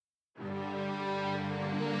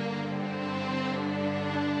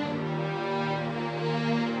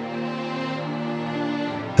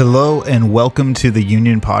Hello and welcome to the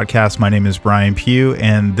Union Podcast. My name is Bryan Pugh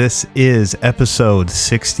and this is episode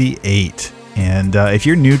 68. And if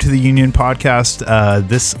you're new to the Union Podcast,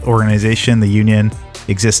 this organization, the Union,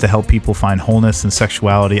 exists to help people find wholeness in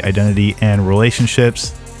sexuality, identity, and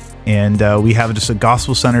relationships. And we have just a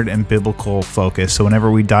gospel-centered and biblical focus. So whenever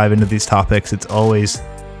we dive into these topics, it's always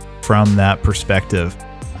from that perspective.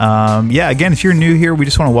 Again, if you're new here, we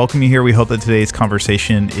just want to welcome you here. We hope that today's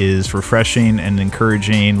conversation is refreshing and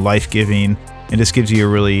encouraging, life-giving, and just gives you a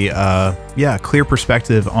really, clear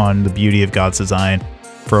perspective on the beauty of God's design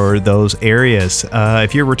for those areas.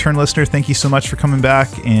 If you're a return listener, thank you so much for coming back.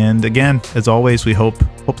 And again, as always, we hope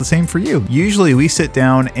the same for you. Usually we sit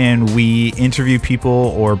down and we interview people,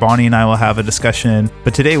 or Bonnie and I will have a discussion.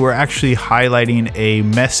 But today we're actually highlighting a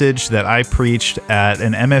message that I preached at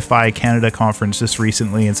an MFI Canada Conference just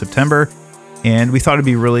recently in September. And we thought it'd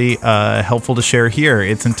be really helpful to share here.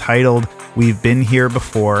 It's entitled, "We've Been Here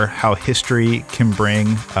Before, How History Can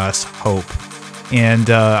Bring Us Hope." And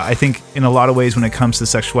I think in a lot of ways when it comes to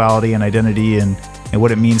sexuality and identity and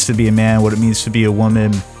what it means to be a man, what it means to be a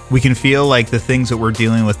woman, we can feel like the things that we're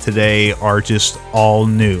dealing with today are just all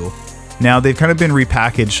new. Now, they've kind of been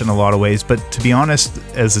repackaged in a lot of ways, but to be honest,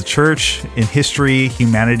 as a church, in history,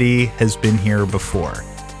 humanity has been here before.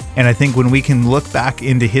 And I think when we can look back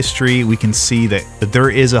into history, we can see that there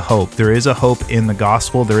is a hope. There is a hope in the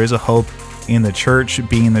gospel. There is a hope in the church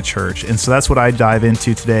being the church. And so that's what I dive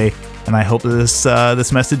into today. And I hope that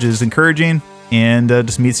this message is encouraging and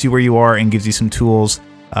just meets you where you are and gives you some tools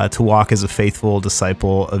to walk as a faithful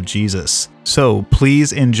disciple of Jesus. So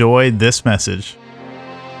please enjoy this message.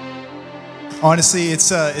 Honestly,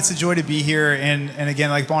 it's a joy to be here. And again,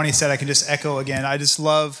 like Bonnie said, I can just echo again. I just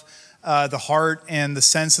love the heart and the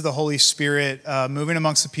sense of the Holy Spirit moving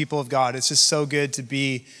amongst the people of God. It's just so good to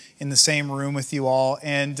be in the same room with you all.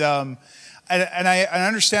 And I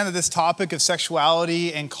understand that this topic of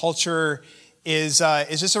sexuality and culture is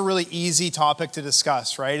just a really easy topic to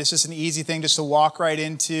discuss, right? It's just an easy thing just to walk right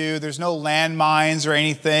into. There's no landmines or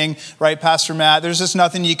anything, right, Pastor Matt? There's just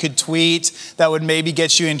nothing you could tweet that would maybe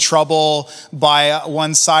get you in trouble by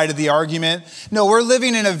one side of the argument. No, we're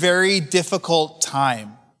living in a very difficult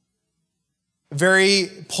time, a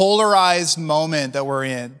very polarized moment that we're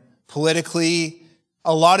in politically.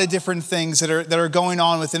 A lot of different things that are going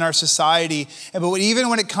on within our society. But even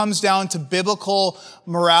when it comes down to biblical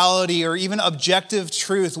morality or even objective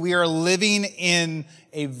truth, we are living in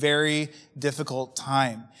a very difficult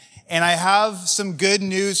time. And I have some good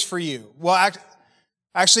news for you. Well,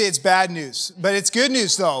 actually, it's bad news. But it's good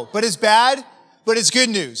news, though. But it's bad, but it's good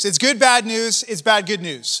news. It's good, bad news. It's bad, good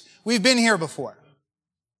news. We've been here before.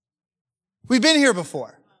 We've been here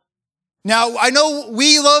before. Now, I know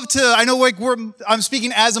I'm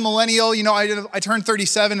speaking as a millennial. You know, I turned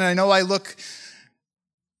 37 and I know I look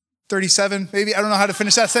 37, maybe. I don't know how to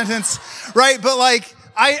finish that sentence, right? But like,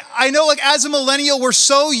 I know like as a millennial, we're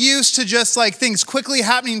so used to just like things quickly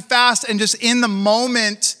happening fast and just in the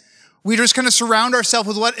moment. We just kind of surround ourselves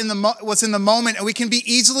with what's in the moment, and we can be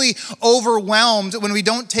easily overwhelmed when we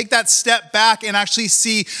don't take that step back and actually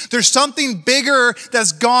see there's something bigger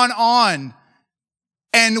that's gone on.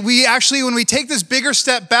 And we actually, when we take this bigger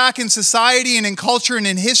step back in society and in culture and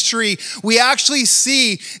in history, we actually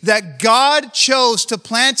see that God chose to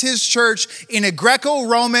plant his church in a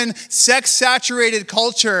Greco-Roman, sex-saturated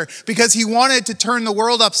culture because he wanted to turn the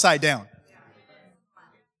world upside down.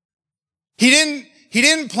 He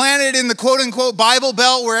didn't plant it in the quote-unquote Bible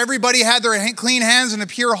Belt where everybody had their clean hands and a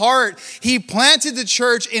pure heart. He planted the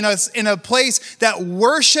church in a place that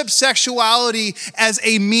worshipped sexuality as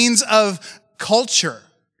a means of culture.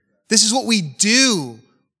 This is what we do.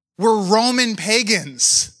 We're Roman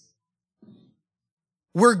pagans.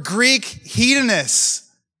 We're Greek hedonists.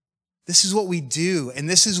 This is what we do. And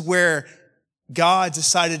this is where God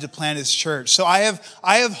decided to plant his church. So I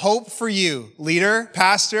have hope for you, leader,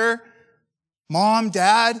 pastor, mom,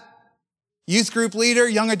 dad, youth group leader,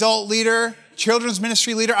 young adult leader, children's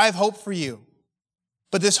ministry leader. I have hope for you.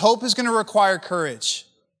 But this hope is going to require courage.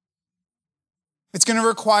 It's going to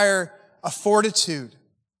require a fortitude.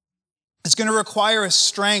 It's going to require a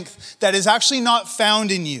strength that is actually not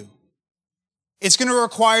found in you. It's going to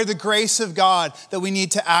require the grace of God that we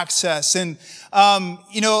need to access. And,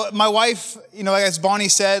 my wife, as Bonnie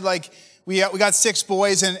said, like we got 6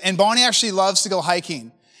 boys and Bonnie actually loves to go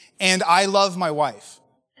hiking. And I love my wife.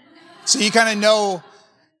 So you kind of know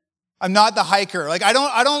I'm not the hiker. Like I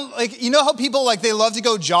don't like, you know how people like, they love to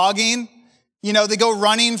go jogging? You know, they go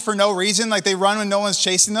running for no reason. Like they run when no one's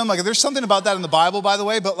chasing them. Like there's something about that in the Bible, by the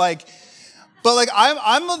way. But like, But like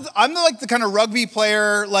I'm like the kind of rugby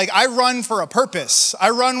player, like I run for a purpose.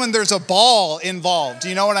 I run when there's a ball involved.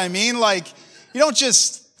 You know what I mean? Like you don't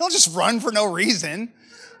just run for no reason.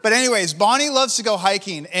 But anyways, Bonnie loves to go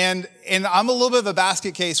hiking, and I'm a little bit of a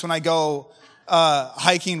basket case when I go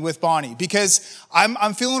hiking with Bonnie, because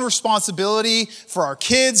I'm feeling responsibility for our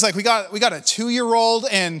kids. Like we got a 2-year-old,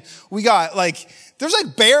 and we got like there's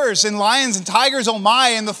like bears and lions and tigers, oh my,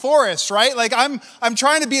 in the forest, right? Like I'm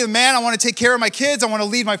trying to be the man. I want to take care of my kids. I want to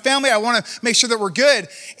lead my family. I want to make sure that we're good.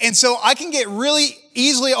 And so I can get really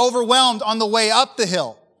easily overwhelmed on the way up the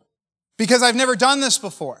hill because I've never done this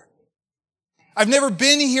before. I've never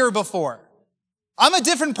been here before. I'm a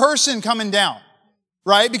different person coming down,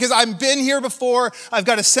 right? Because I've been here before. I've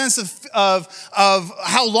got a sense of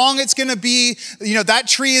how long it's going to be. You know, that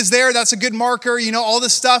tree is there. That's a good marker, you know, all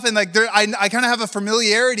this stuff. And like, I kind of have a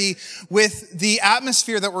familiarity with the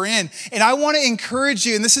atmosphere that we're in. And I want to encourage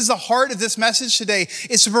you, and this is the heart of this message today,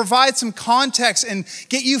 is to provide some context and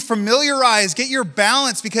get you familiarized, get your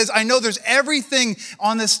balance, because I know there's everything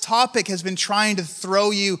on this topic has been trying to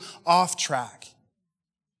throw you off track.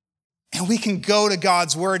 And we can go to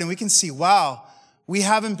God's word and we can see, wow, we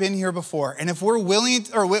haven't been here before. And if we're willing,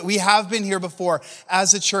 or we have been here before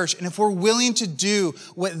as a church, and if we're willing to do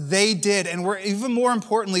what they did, and we're even more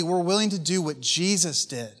importantly, we're willing to do what Jesus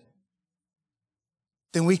did,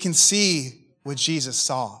 then we can see what Jesus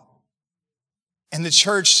saw. And the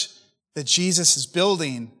church that Jesus is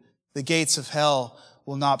building, the gates of hell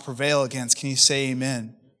will not prevail against. Can you say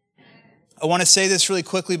amen? I want to say this really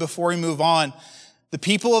quickly before we move on. The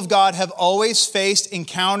people of God have always faced,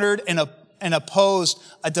 encountered, and opposed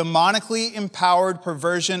a demonically empowered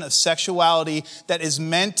perversion of sexuality that is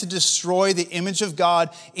meant to destroy the image of God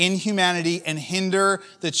in humanity and hinder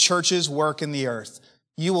the church's work in the earth.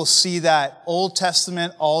 You will see that Old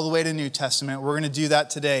Testament all the way to New Testament. We're going to do that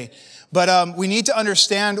today. But we need to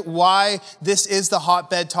understand why this is the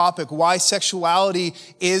hotbed topic, why sexuality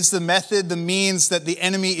is the method, the means that the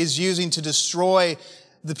enemy is using to destroy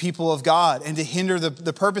the people of God and to hinder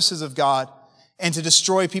the purposes of God and to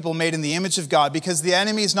destroy people made in the image of God, because the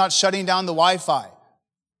enemy is not shutting down the Wi-Fi.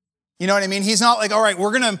 You know what I mean? He's not like, all right,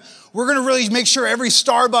 we're gonna really make sure every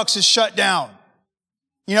Starbucks is shut down.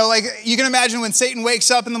 You know, like you can imagine when Satan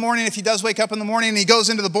wakes up in the morning, if he does wake up in the morning and he goes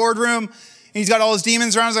into the boardroom and he's got all his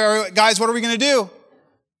demons around, he's like, all right, guys, what are we gonna do?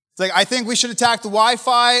 It's like, I think we should attack the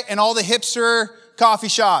Wi-Fi and all the hipster coffee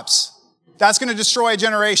shops. That's gonna destroy a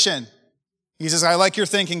generation. He says, I like your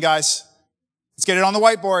thinking, guys. Let's get it on the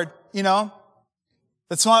whiteboard, you know?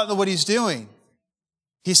 That's not what he's doing.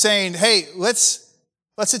 He's saying, hey, let's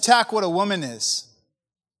attack what a woman is.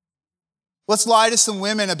 Let's lie to some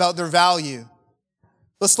women about their value.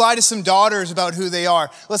 Let's lie to some daughters about who they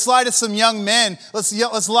are. Let's lie to some young men.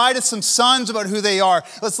 Let's lie to some sons about who they are.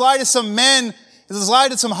 Let's lie to some men. Let's lie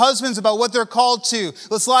to some husbands about what they're called to.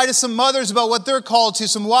 Let's lie to some mothers about what they're called to,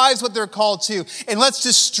 some wives what they're called to. And let's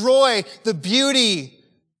destroy the beauty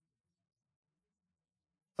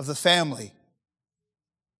of the family.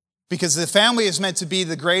 Because the family is meant to be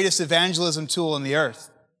the greatest evangelism tool on the earth.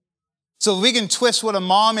 So if we can twist what a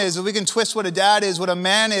mom is, if we can twist what a dad is, what a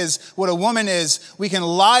man is, what a woman is, we can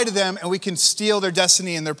lie to them and we can steal their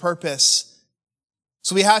destiny and their purpose.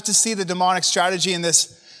 So we have to see the demonic strategy in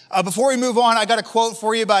this. Before we move on, I got a quote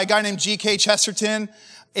for you by a guy named G.K. Chesterton.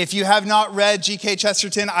 If you have not read G.K.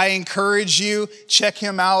 Chesterton, I encourage you, check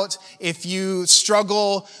him out. If you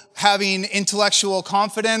struggle having intellectual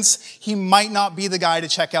confidence, he might not be the guy to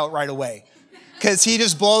check out right away, because he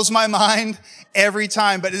just blows my mind every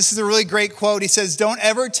time. But this is a really great quote. He says, don't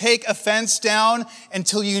ever take a fence down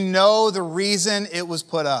until you know the reason it was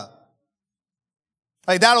put up.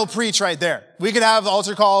 Like, that'll preach right there. We could have the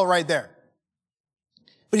altar call right there.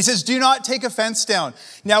 But he says, do not take offense down.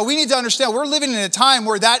 Now, we need to understand, we're living in a time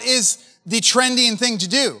where that is the trending thing to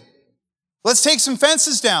do. Let's take some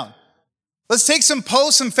fences down. Let's take some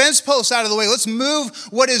fence posts out of the way. Let's move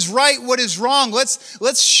what is right, what is wrong.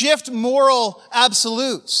 Let's shift moral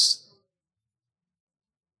absolutes.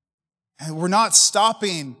 And we're not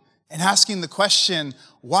stopping and asking the question,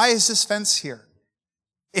 why is this fence here?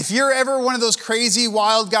 If you're ever one of those crazy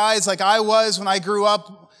wild guys like I was when I grew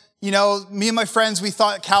up, you know, me and my friends, we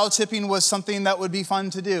thought cow tipping was something that would be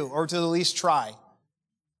fun to do, or to at least try.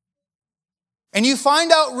 And you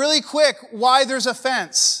find out really quick why there's a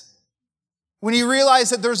fence when you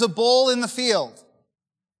realize that there's a bull in the field.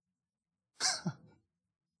 It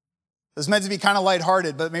was meant to be kind of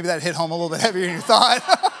lighthearted, but maybe that hit home a little bit heavier than you thought.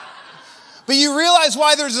 But you realize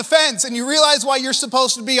why there's a fence, and you realize why you're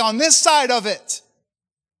supposed to be on this side of it.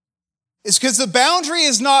 It's because the boundary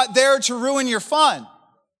is not there to ruin your fun.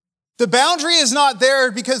 The boundary is not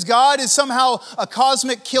there because God is somehow a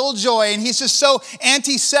cosmic killjoy and he's just so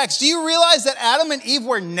anti-sex. Do you realize that Adam and Eve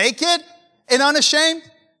were naked and unashamed?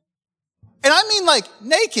 And I mean like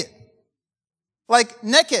naked. Like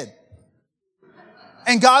naked.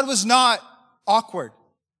 And God was not awkward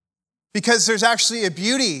because there's actually a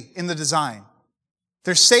beauty in the design.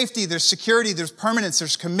 There's safety, there's security, there's permanence,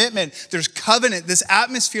 there's commitment, there's covenant. This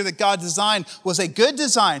atmosphere that God designed was a good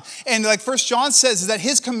design. And like 1 John says, is that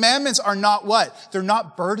his commandments are not what? They're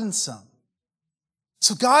not burdensome.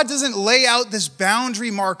 So God doesn't lay out this boundary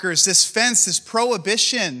markers, this fence, this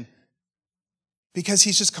prohibition, because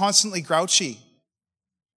he's just constantly grouchy.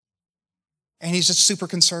 And he's just super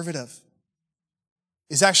conservative.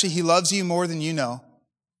 It's actually, he loves you more than you know.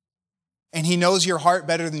 And he knows your heart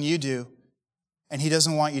better than you do. And he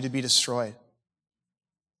doesn't want you to be destroyed.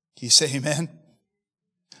 Can you say amen?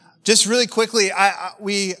 Just really quickly,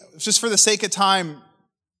 we just for the sake of time,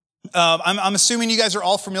 I'm assuming you guys are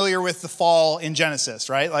all familiar with the fall in Genesis,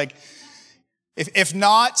 right? Like, if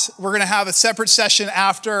not, we're going to have a separate session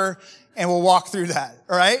after, and we'll walk through that,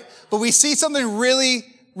 all right? But we see something really,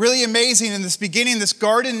 really amazing in this beginning, this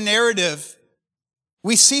garden narrative.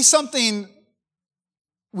 We see something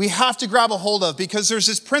we have to grab a hold of because there's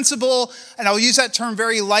this principle, and I'll use that term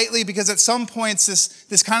very lightly because at some points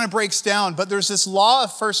this kind of breaks down, but there's this law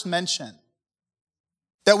of first mention.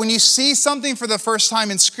 That when you see something for the first time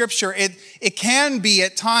in Scripture, it can be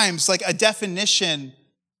at times like a definition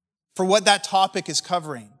for what that topic is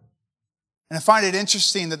covering. And I find it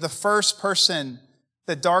interesting that the first person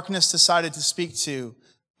that darkness decided to speak to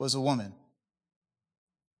was a woman.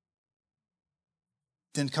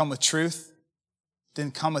 Didn't come with truth.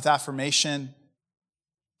 Didn't come with affirmation,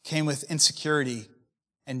 came with insecurity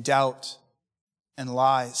and doubt and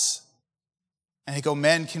lies. And I go,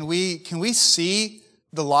 men, can we see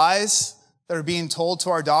the lies that are being told to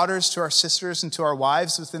our daughters, to our sisters, and to our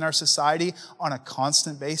wives within our society on a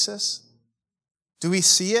constant basis? Do we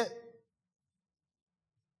see it?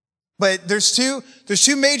 But there's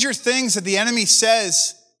two major things that the enemy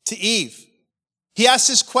says to Eve. He asks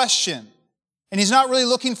this question. And he's not really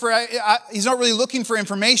looking for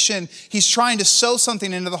information. He's trying to sow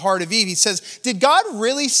something into the heart of Eve. He says, did God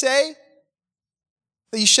really say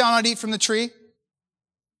that you shall not eat from the tree?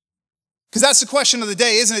 Because that's the question of the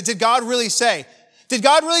day, isn't it? Did God really say? Did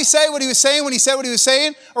God really say what he was saying when he said what he was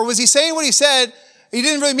saying? Or was he saying what he said? He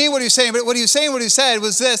didn't really mean what he was saying, but what he was saying, what he said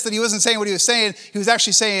was this, that he wasn't saying what he was saying. He was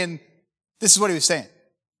actually saying, this is what he was saying.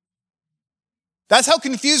 That's how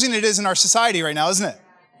confusing it is in our society right now, isn't it?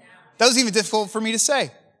 That was even difficult for me to say.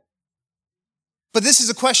 But this is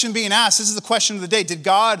a question being asked. This is the question of the day. Did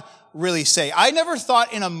God really say? I never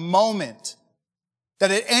thought in a moment that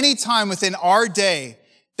at any time within our day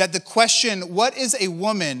that the question, what is a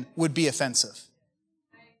woman, would be offensive.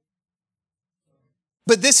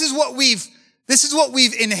 But this is what we've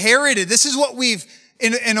inherited. This is what we've,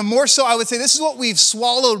 in a more so, I would say, this is what we've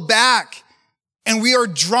swallowed back. And we are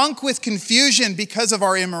drunk with confusion because of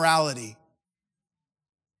our immorality.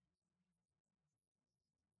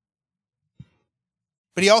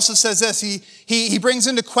 But he also says this, he brings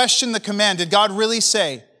into question the command. Did God really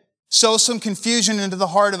say, sow some confusion into the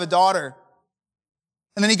heart of a daughter?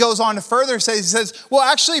 And then he goes on to further say, he says, well,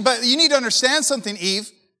 actually, but you need to understand something,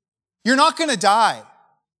 Eve. You're not going to die.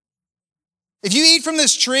 If you eat from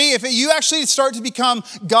this tree, if you actually start to become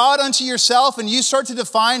God unto yourself and you start to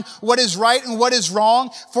define what is right and what is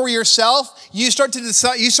wrong for yourself, you start to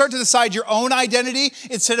decide your own identity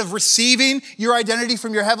instead of receiving your identity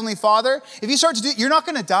from your Heavenly Father. If you start to do, you're not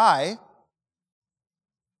going to die.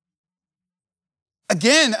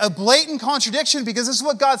 Again, a blatant contradiction because this is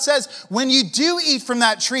what God says. When you do eat from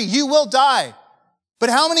that tree, you will die.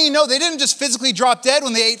 But how many of you know they didn't just physically drop dead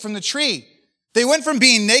when they ate from the tree? They went from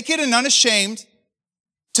being naked and unashamed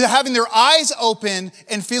to having their eyes open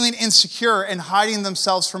and feeling insecure and hiding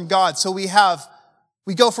themselves from God. So we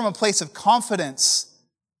go from a place of confidence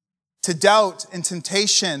to doubt and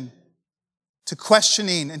temptation, to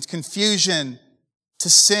questioning and confusion, to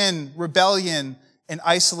sin, rebellion, and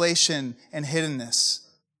isolation and hiddenness.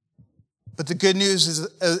 But the good news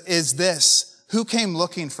is this. Who came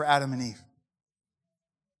looking for Adam and Eve?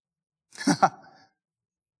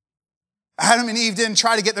 Adam and Eve didn't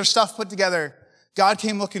try to get their stuff put together. God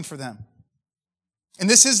came looking for them. And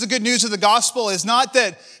this is the good news of the gospel, is not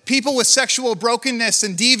that people with sexual brokenness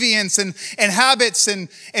and deviance and habits and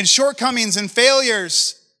shortcomings and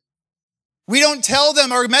failures, we don't tell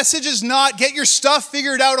them, our message is not get your stuff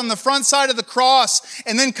figured out on the front side of the cross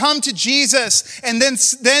and then come to Jesus and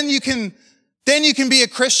then you can Then you can be a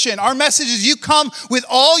Christian. Our message is you come with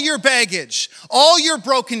all your baggage, all your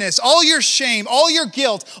brokenness, all your shame, all your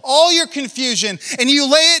guilt, all your confusion, and you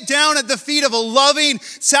lay it down at the feet of a loving,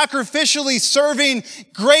 sacrificially serving,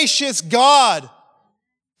 gracious God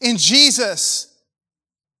in Jesus.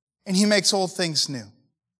 And he makes old things new.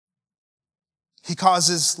 He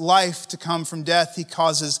causes life to come from death. He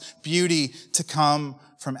causes beauty to come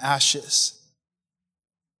from ashes.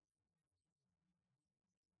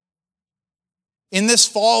 In this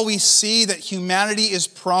fall, we see that humanity is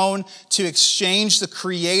prone to exchange the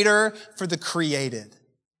creator for the created.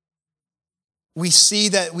 We see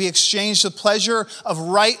that we exchange the pleasure of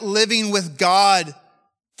right living with God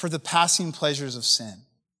for the passing pleasures of sin.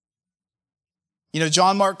 You know,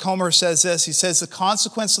 John Mark Comer says this. He says, the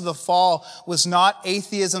consequence of the fall was not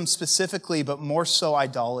atheism specifically, but more so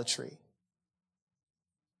idolatry.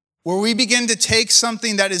 Where we begin to take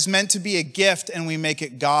something that is meant to be a gift and we make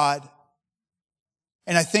it God.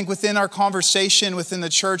 And I think within our conversation within the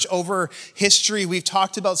church over history, we've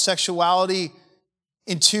talked about sexuality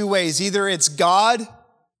in two ways. Either it's God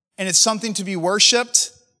and it's something to be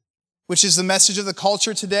worshiped, which is the message of the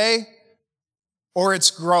culture today, or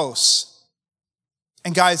it's gross.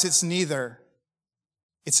 And guys, it's neither.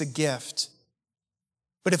 It's a gift.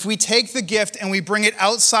 But if we take the gift and we bring it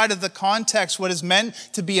outside of the context, what is meant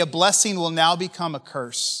to be a blessing will now become a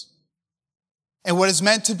curse. And what is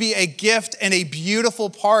meant to be a gift and a beautiful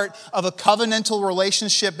part of a covenantal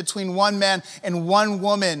relationship between one man and one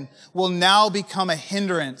woman will now become a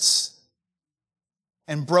hindrance.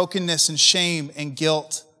 And brokenness and shame and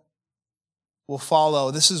guilt will follow.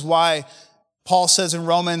 This is why Paul says in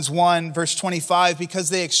Romans 1, verse 25,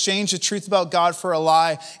 because they exchanged the truth about God for a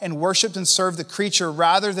lie and worshiped and served the creature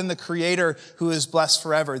rather than the Creator who is blessed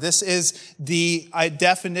forever. This is the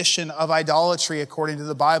definition of idolatry according to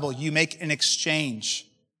the Bible. You make an exchange.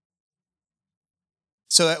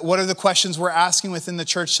 So what are the questions we're asking within the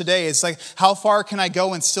church today? It's like, how far can I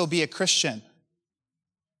go and still be a Christian?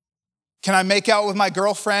 Can I make out with my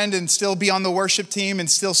girlfriend and still be on the worship team and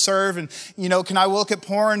still serve? And, can I look at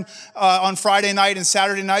porn on Friday night and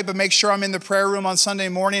Saturday night, but make sure I'm in the prayer room on Sunday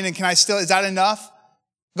morning? And is that enough?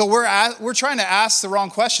 We're trying to ask the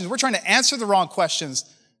wrong questions. We're trying to answer the wrong questions.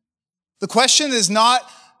 The question is not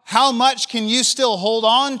how much can you still hold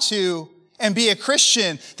on to and be a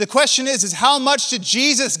Christian? The question is how much did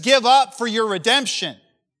Jesus give up for your redemption?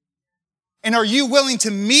 And are you willing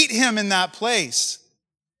to meet him in that place?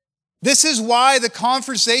 This is why the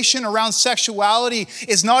conversation around sexuality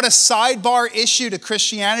is not a sidebar issue to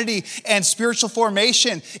Christianity and spiritual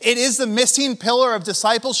formation. It is the missing pillar of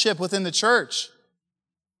discipleship within the church.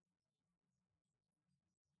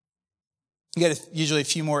 You get usually a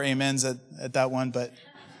few more amens at that one, but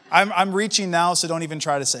I'm reaching now, so don't even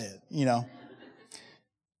try to say it,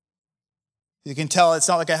 You can tell it's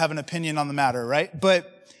not like I have an opinion on the matter, right?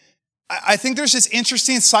 But I think there's this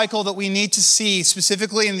interesting cycle that we need to see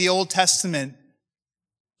specifically in the Old Testament,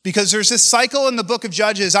 because there's this cycle in the book of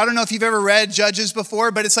Judges. I don't know if you've ever read Judges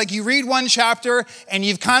before, but it's like you read one chapter and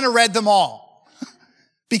you've kind of read them all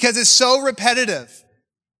because it's so repetitive.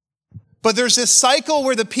 But there's this cycle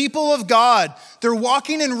where the people of God, they're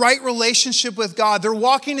walking in right relationship with God. They're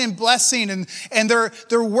walking in blessing and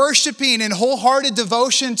they're worshiping in wholehearted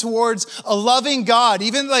devotion towards a loving God.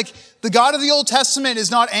 Even like the God of the Old Testament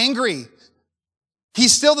is not angry.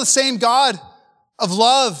 He's still the same God of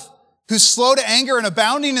love who's slow to anger and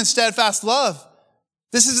abounding in steadfast love.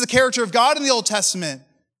 This is the character of God in the Old Testament,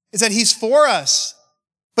 is that he's for us.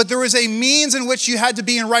 But there was a means in which you had to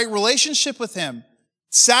be in right relationship with him.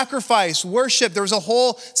 Sacrifice, worship. There was a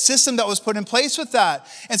whole system that was put in place with that.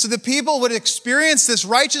 And so the people would experience this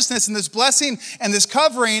righteousness and this blessing and this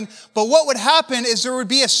covering. But what would happen is there would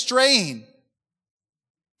be a straying.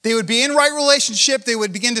 They would be in right relationship. They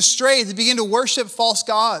would begin to stray. They begin to worship false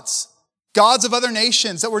gods, gods of other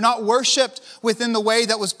nations that were not worshiped within the way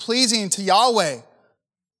that was pleasing to Yahweh.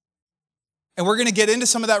 And we're going to get into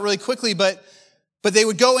some of that really quickly, but they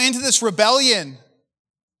would go into this rebellion.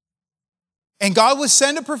 And God would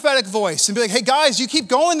send a prophetic voice and be like, hey guys, you keep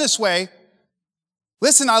going this way.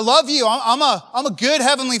 Listen, I love you. I'm a good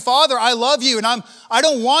heavenly Father. I love you. And I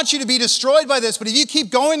don't want you to be destroyed by this. But if you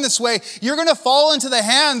keep going this way, you're going to fall into the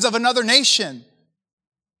hands of another nation.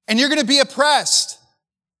 And you're going to be oppressed.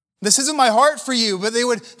 This isn't my heart for you. But they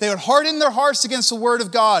would harden their hearts against the word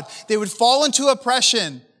of God. They would fall into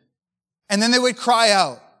oppression. And then they would cry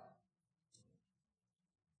out.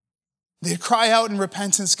 They'd cry out in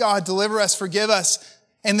repentance, God, deliver us, forgive us.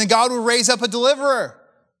 And then God would raise up a deliverer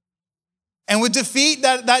and would defeat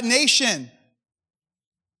that nation.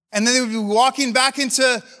 And then they would be walking back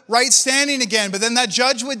into right standing again, but then that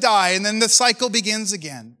judge would die, and then the cycle begins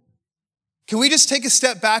again. Can we just take a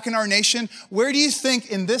step back in our nation? Where do you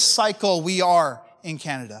think in this cycle we are in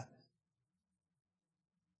Canada?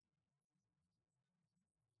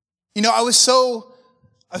 You know, I was so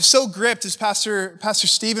gripped as Pastor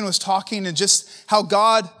Stephen was talking, and just how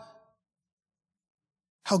God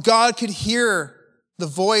could hear the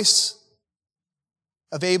voice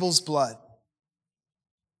of Abel's blood.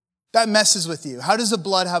 That messes with you. How does the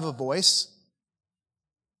blood have a voice?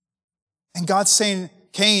 And God's saying,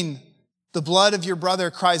 Cain, the blood of your brother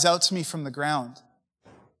cries out to me from the ground.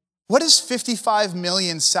 What does 55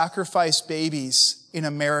 million sacrificed babies in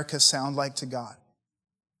America sound like to God?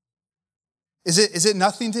 Is it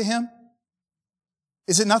nothing to him?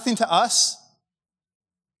 Is it nothing to us?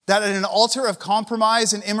 That at an altar of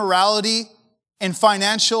compromise and immorality and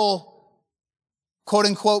financial, quote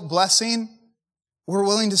unquote, blessing, we're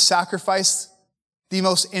willing to sacrifice the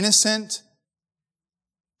most innocent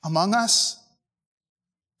among us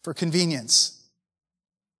for convenience.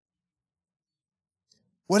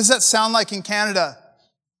 What does that sound like in Canada?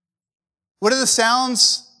 What do the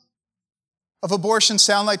sounds of abortion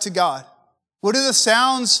sound like to God? What do the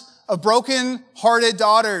sounds of broken-hearted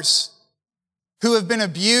daughters who have been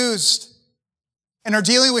abused and are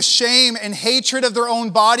dealing with shame and hatred of their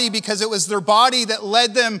own body because it was their body that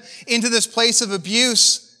led them into this place of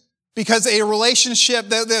abuse, because a relationship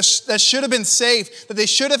that should have been safe, that they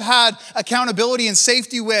should have had accountability and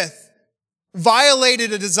safety with,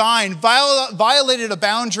 violated a design, violated a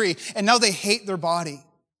boundary, and now they hate their body.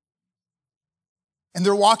 And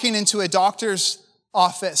they're walking into a doctor's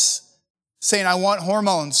office saying, I want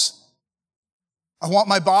hormones. I want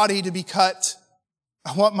my body to be cut.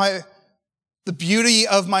 I want the beauty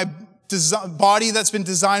of my body that's been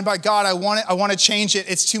designed by God. I want to change it.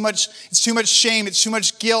 It's too much shame. It's too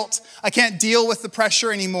much guilt. I can't deal with the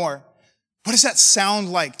pressure anymore. What does that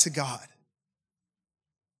sound like to God?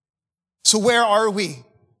 So where are we?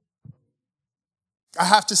 I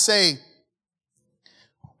have to say,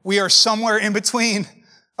 we are somewhere in between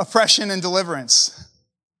oppression and deliverance.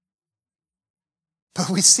 But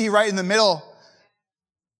we see right in the middle,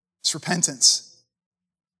 it's repentance.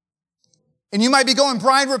 And you might be going,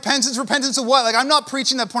 Bryan, repentance of what? Like, I'm not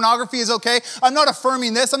preaching that pornography is okay. I'm not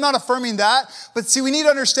affirming this. I'm not affirming that. But see, we need to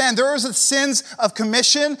understand there is the sins of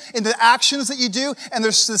commission in the actions that you do, and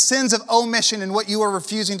there's the sins of omission in what you are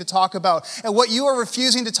refusing to talk about. And what you are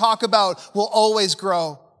refusing to talk about will always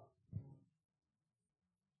grow.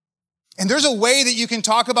 And there's a way that you can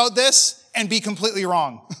talk about this and be completely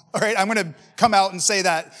wrong. All right, I'm going to come out and say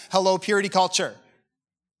that. Hello, purity culture.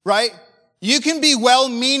 Right? You can be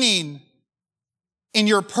well-meaning in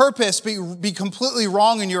your purpose, but be completely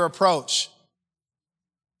wrong in your approach.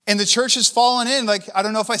 And the church has fallen in, like, I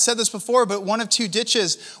don't know if I said this before, but one of two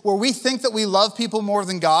ditches where we think that we love people more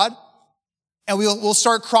than God, and we'll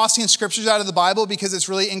start crossing scriptures out of the Bible because it's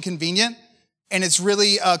really inconvenient and it's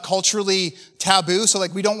really culturally taboo. So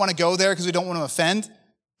like, we don't want to go there because we don't want to offend.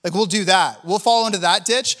 Like, we'll do that. We'll fall into that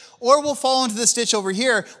ditch, or we'll fall into this ditch over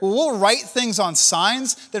here where we'll write things on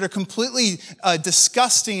signs that are completely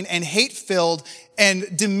disgusting and hate-filled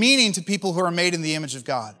and demeaning to people who are made in the image of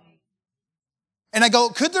God. And I go,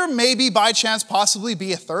 could there maybe by chance possibly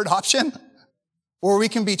be a third option where we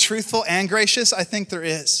can be truthful and gracious? I think there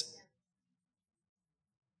is.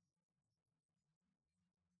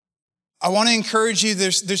 I want to encourage you,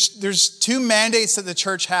 there's two mandates that the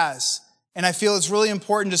church has. And I feel it's really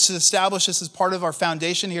important just to establish this as part of our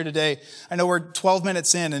foundation here today. I know we're 12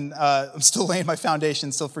 minutes in and I'm still laying my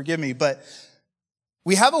foundation, so forgive me. But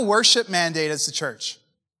we have a worship mandate as the church,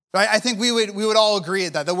 right? I think we would all agree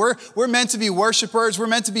at that we're meant to be worshipers. We're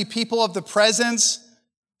meant to be people of the presence.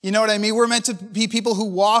 You know what I mean? We're meant to be people who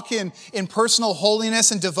walk in personal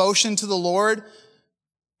holiness and devotion to the Lord.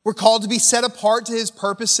 We're called to be set apart to his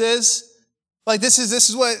purposes. Like, this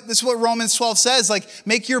is what Romans 12 says, like,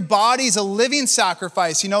 make your bodies a living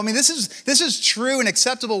sacrifice. You know, I mean, this is true and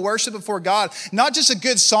acceptable worship before God, not just a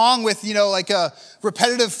good song with, you know, like a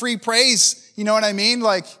repetitive free praise. You know what I mean?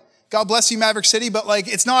 Like, God bless you, Maverick City, but like,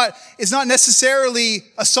 it's not necessarily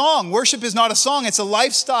a song. Worship is not a song. It's a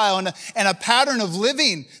lifestyle and a pattern of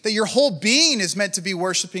living that your whole being is meant to be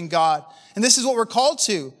worshiping God. And this is what we're called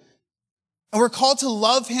to. And we're called to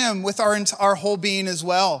love him with our whole being as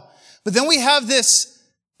well. But then we have this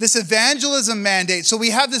evangelism mandate. So we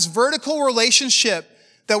have this vertical relationship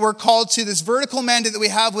that we're called to, this vertical mandate that we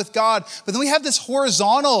have with God. But then we have this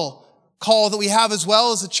horizontal call that we have as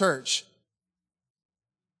well as a church.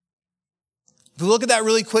 If we look at that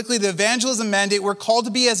really quickly, the evangelism mandate, we're called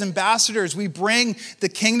to be as ambassadors. We bring the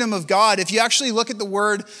kingdom of God. If you actually look at the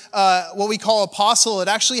word, what we call apostle, it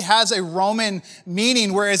actually has a Roman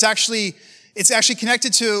meaning, where it's actually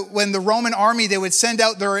connected to when the Roman army, they would send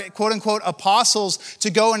out their quote unquote apostles to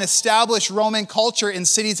go and establish Roman culture in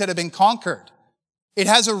cities that have been conquered. It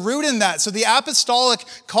has a root in that. So the apostolic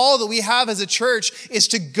call that we have as a church is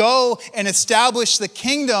to go and establish the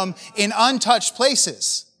kingdom in untouched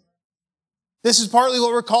places. This is partly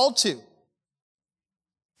what we're called to.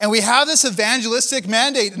 And we have this evangelistic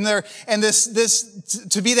mandate and this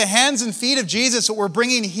to be the hands and feet of Jesus, that we're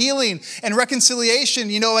bringing healing and reconciliation.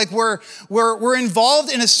 We're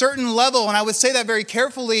involved in a certain level, and I would say that very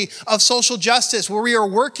carefully, of social justice, where we are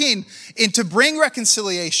working to bring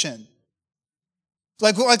reconciliation.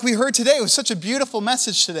 Like we heard today, it was such a beautiful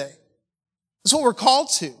message today. That's what we're called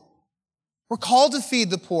to. We're called to feed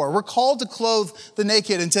the poor. We're called to clothe the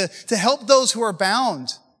naked and to help those who are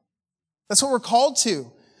bound. That's what we're called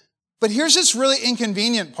to. But here's this really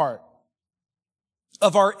inconvenient part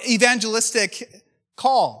of our evangelistic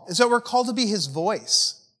call, is that we're called to be his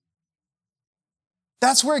voice.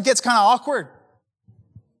 That's where it gets kind of awkward.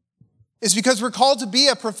 It's because we're called to be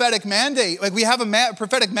a prophetic mandate. Like we have a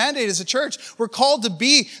prophetic mandate as a church. We're called to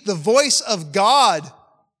be the voice of God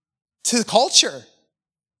to culture.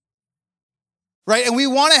 Right? And we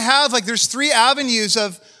want to have, there's 3 avenues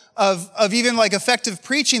of even effective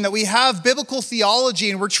preaching, that we have biblical theology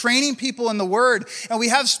and we're training people in the word, and we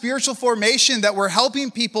have spiritual formation, that we're helping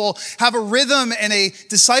people have a rhythm and a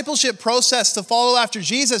discipleship process to follow after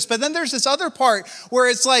Jesus. But then there's this other part where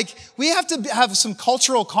it's we have to have some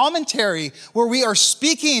cultural commentary, where we are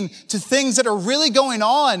speaking to things that are really going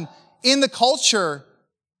on in the culture,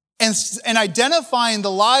 and identifying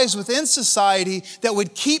the lies within society that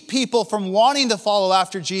would keep people from wanting to follow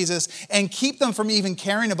after Jesus and keep them from even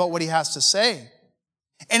caring about what he has to say.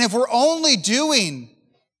 And if we're only doing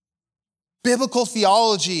biblical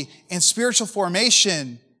theology and spiritual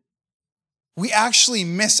formation, we actually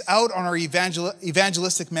miss out on our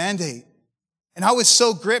evangelistic mandate. And I was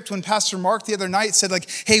so gripped when Pastor Mark the other night said,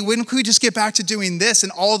 hey, when can we just get back to doing this?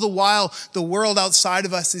 And all the while, the world outside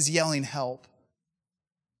of us is yelling help.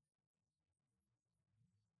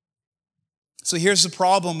 So here's the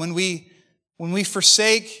problem. When we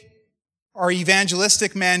forsake our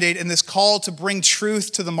evangelistic mandate and this call to bring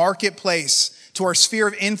truth to the marketplace, to our sphere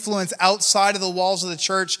of influence outside of the walls of the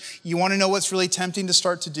church, you want to know what's really tempting to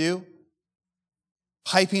start to do?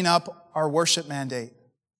 Hyping up our worship mandate.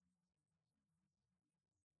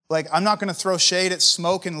 I'm not going to throw shade at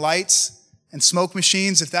smoke and lights and smoke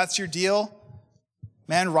machines. If that's your deal,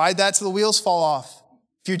 man, ride that till the wheels fall off.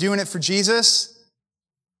 If you're doing it for Jesus,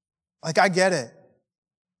 I get it.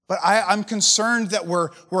 But I'm concerned that we're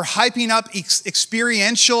hyping up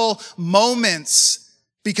experiential moments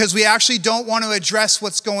because we actually don't want to address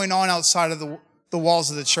what's going on outside of the walls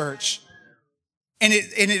of the church. And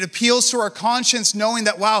it appeals to our conscience, knowing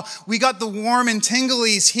that, wow, we got the warm and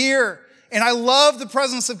tinglies here. And I love the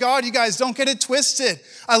presence of God, you guys. Don't get it twisted.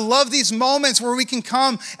 I love these moments where we can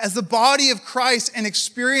come as the body of Christ and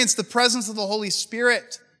experience the presence of the Holy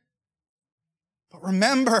Spirit. But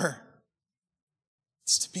remember,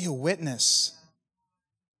 it's to be a witness.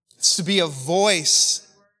 It's to be a voice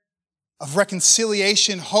of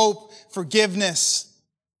reconciliation, hope, forgiveness.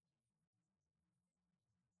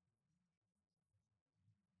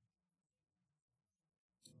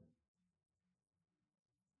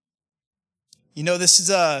 This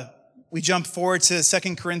is we jump forward to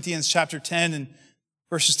 2 Corinthians chapter 10 and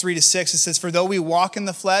verses 3-6. It says, "For though we walk in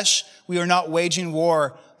the flesh, we are not waging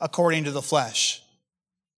war according to the flesh."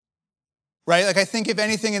 Right? I think if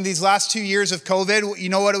anything in these last 2 years of COVID, you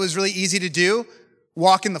know what it was really easy to do?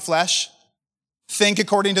 Walk in the flesh. Think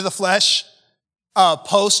according to the flesh.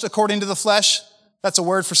 Post according to the flesh. That's a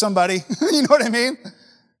word for somebody. You know what I mean?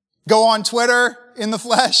 Go on Twitter in the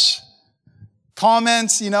flesh.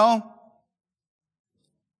 Comments,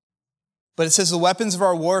 But it says the weapons of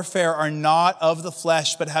our warfare are not of the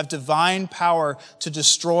flesh, but have divine power to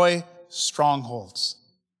destroy strongholds.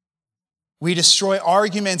 We destroy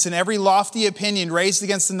arguments and every lofty opinion raised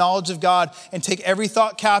against the knowledge of God and take every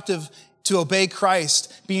thought captive to obey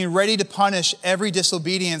Christ, being ready to punish every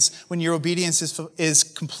disobedience when your obedience is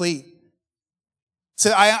complete. So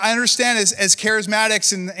I understand as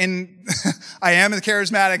charismatics, and I am a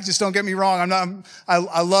charismatic, just don't get me wrong.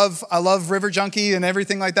 I love River Junkie and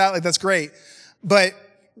everything like that. That's great. But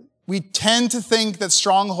we tend to think that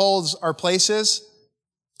strongholds are places,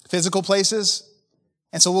 physical places.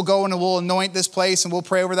 And so we'll go and we'll anoint this place and we'll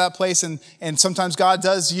pray over that place. And sometimes God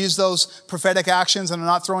does use those prophetic actions, and I'm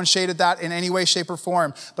not throwing shade at that in any way, shape, or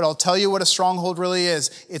form. But I'll tell you what a stronghold really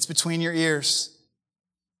is. It's between your ears.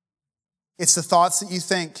 It's the thoughts that you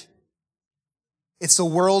think. It's the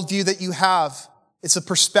worldview that you have. It's the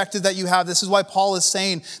perspective that you have. This is why Paul is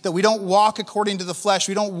saying that we don't walk according to the flesh.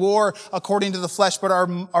 We don't war according to the flesh, but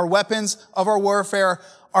our weapons of our warfare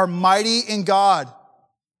are mighty in God,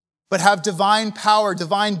 but have divine power,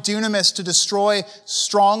 divine dunamis to destroy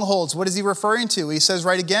strongholds. What is he referring to? He says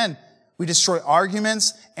right again, we destroy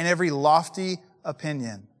arguments and every lofty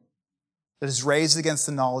opinion that is raised against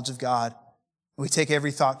the knowledge of God. We take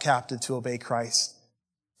every thought captive to obey Christ.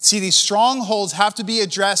 See, these strongholds have to be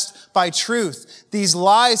addressed by truth. These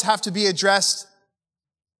lies have to be addressed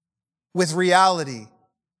with reality.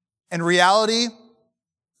 And reality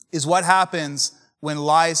is what happens when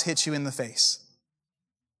lies hit you in the face.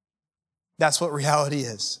 That's what reality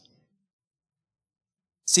is.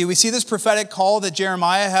 See, we see this prophetic call that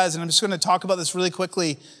Jeremiah has, and I'm just going to talk about this really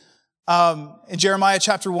quickly. In Jeremiah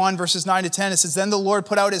chapter 1, verses 9 to 10, it says, "Then the Lord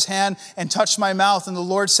put out his hand and touched my mouth, and the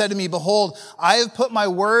Lord said to me, Behold, I have put my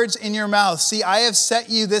words in your mouth. See, I have set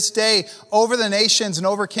you this day over the nations and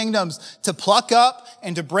over kingdoms to pluck up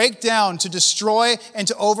and to break down, to destroy and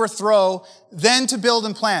to overthrow, then to build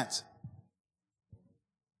and plant."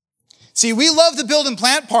 See, we love the build and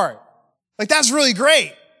plant part. Like, that's really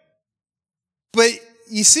great. But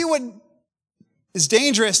you see what is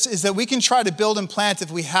dangerous is that we can try to build and plant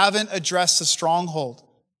if we haven't addressed the stronghold,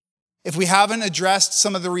 if we haven't addressed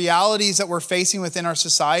some of the realities that we're facing within our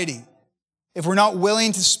society, if we're not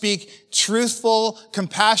willing to speak truthful,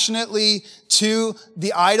 compassionately to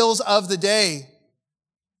the idols of the day,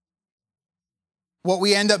 what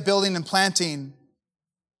we end up building and planting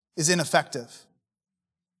is ineffective.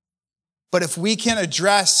 But if we can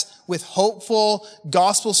address with hopeful,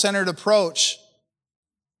 gospel-centered approach,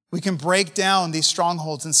 we can break down these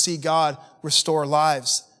strongholds and see God restore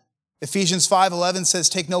lives. Ephesians 5:11 says,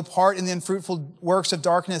 "Take no part in the unfruitful works of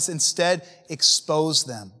darkness, instead expose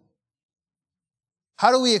them."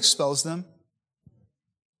 How do we expose them?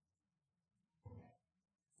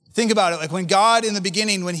 Think about it. Like when God in the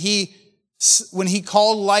beginning, when he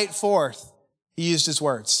called light forth, he used his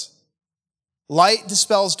words. Light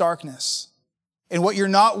dispels darkness. And what you're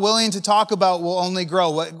not willing to talk about will only grow.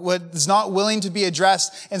 What is not willing to be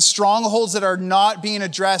addressed, and strongholds that are not being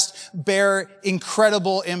addressed bear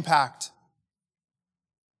incredible impact.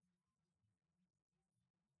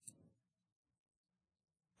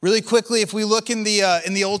 Really quickly, if we look in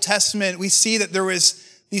the Old Testament, we see that there was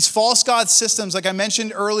these false god systems, like I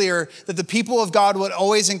mentioned earlier, that the people of God would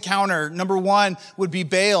always encounter. Number one would be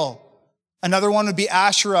Baal. Another one would be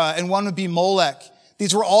Asherah, and one would be Molech.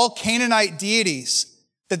 These were all Canaanite deities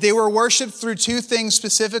that they were worshiped through two things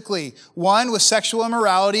specifically. One was sexual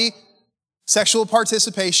immorality, sexual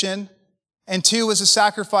participation, and two was a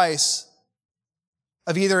sacrifice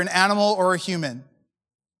of either an animal or a human.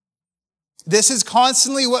 This is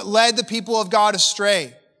constantly what led the people of God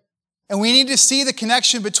astray. And we need to see the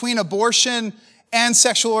connection between abortion and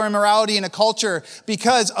sexual immorality in a culture,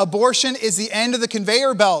 because abortion is the end of the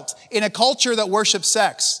conveyor belt in a culture that worships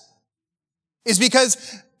sex. Is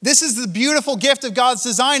because this is the beautiful gift of God's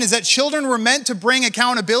design, is that children were meant to bring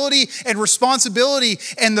accountability and responsibility,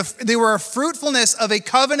 and they were a fruitfulness of a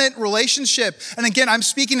covenant relationship. And again, I'm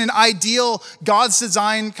speaking in ideal God's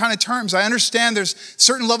design kind of terms. I understand there's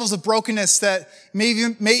certain levels of brokenness that may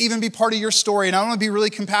even be part of your story, and I want to be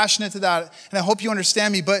really compassionate to that, and I hope you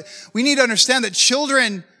understand me. But we need to understand that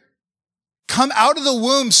children come out of the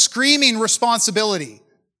womb screaming responsibility.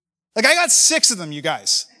 Like, I got 6 of them, you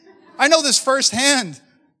guys. I know this firsthand.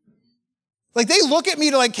 Like, they look at me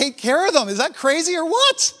to like take care of them. Is that crazy or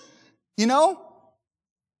what? You know?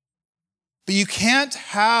 But you can't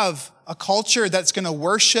have a culture that's going to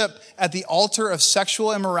worship at the altar of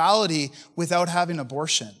sexual immorality without having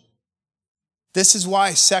abortion. This is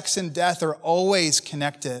why sex and death are always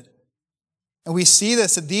connected. And we see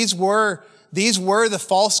this, that these were the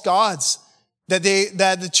false gods, that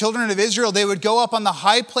the children of Israel, they would go up on the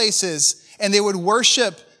high places and they would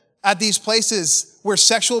worship at these places where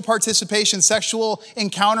sexual participation, sexual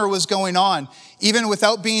encounter was going on, even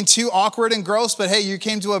without being too awkward and gross. But hey, you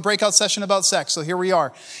came to a breakout session about sex, so here we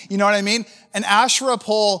are. You know what I mean? An Asherah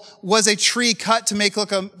pole was a tree cut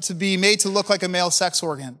to be made to look like a male sex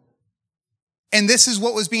organ. And this is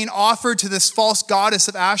what was being offered to this false goddess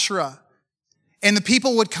of Asherah. And the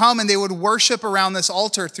people would come and they would worship around this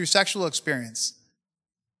altar through sexual experience.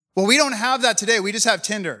 Well, we don't have that today. We just have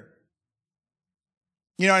Tinder.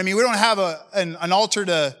 You know what I mean? We don't have an altar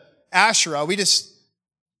to Asherah. We just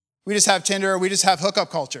We just have Tinder, we just have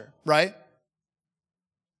hookup culture, right?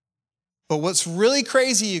 But what's really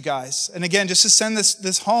crazy, you guys, and again, just to send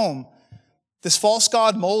this home, this false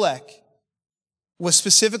god Molech was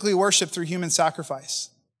specifically worshipped through human sacrifice.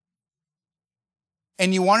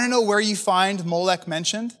 And you want to know where you find Molech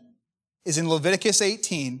mentioned? Is in Leviticus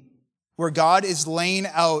 18, where God is laying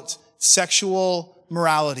out sexual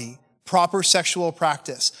morality, proper sexual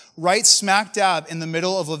practice. Right smack dab in the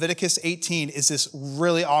middle of Leviticus 18 is this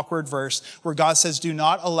really awkward verse where God says, do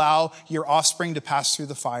not allow your offspring to pass through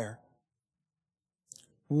the fire.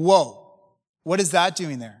 Whoa. What is that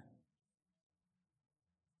doing there?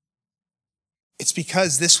 It's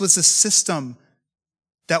because this was a system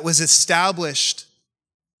that was established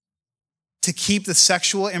to keep the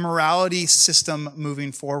sexual immorality system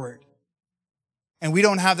moving forward. And we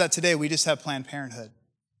don't have that today. We just have Planned Parenthood.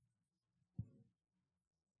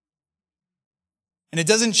 And it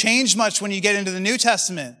doesn't change much when you get into the New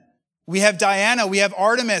Testament. We have Diana, we have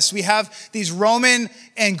Artemis, we have these Roman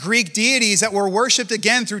and Greek deities that were worshipped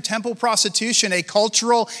again through temple prostitution, a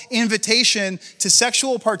cultural invitation to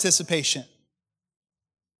sexual participation.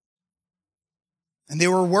 And they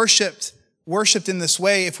were worshipped in this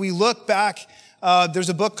way. If we look back, there's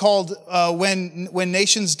a book called When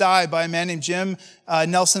Nations Die by a man named Jim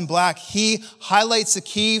Nelson Black. He highlights the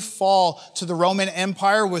key fall to the Roman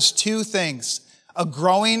Empire was two things: a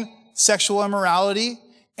growing sexual immorality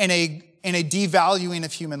and a devaluing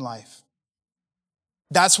of human life.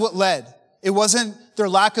 That's what led. It wasn't their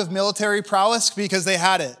lack of military prowess, because they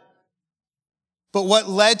had it. But what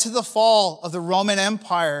led to the fall of the Roman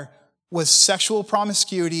Empire was sexual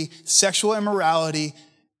promiscuity, sexual immorality,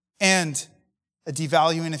 and a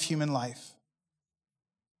devaluing of human life.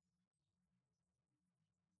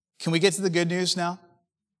 Can we get to the good news now?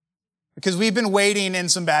 Because we've been waiting in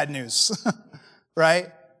some bad news,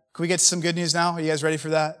 right? Can we get to some good news now? Are you guys ready for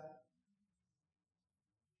that?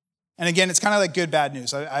 And again, it's kind of like good, bad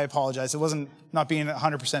news. I apologize. It wasn't not being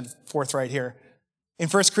 100% forthright here. In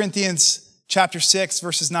 1 Corinthians chapter 6,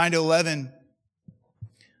 verses 9 to 11,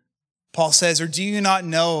 Paul says, or do you not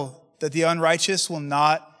know that the unrighteous will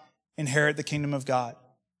not inherit the kingdom of God?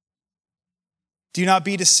 Do not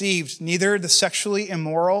be deceived. Neither the sexually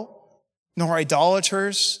immoral, nor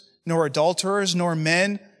idolaters, nor adulterers, nor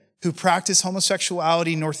men who practice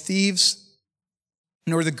homosexuality, nor thieves,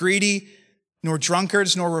 nor the greedy, nor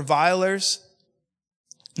drunkards, nor revilers,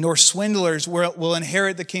 nor swindlers will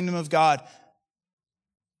inherit the kingdom of God.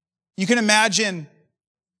 You can imagine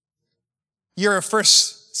you're a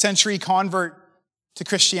first century convert to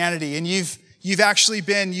Christianity, and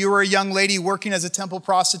you were a young lady working as a temple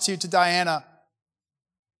prostitute to Diana,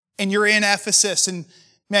 and you're in Ephesus, and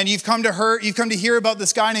man, you've come to hear about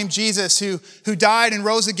this guy named Jesus who died and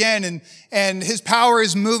rose again, and his power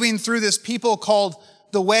is moving through this people called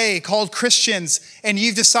the Way, called Christians, and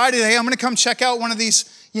you've decided, hey, I'm going to come check out one of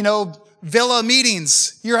these, villa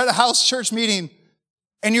meetings. You're at a house church meeting,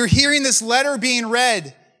 and you're hearing this letter being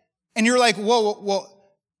read, and you're like, whoa,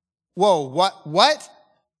 what?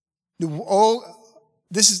 Oh,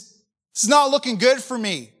 this is not looking good for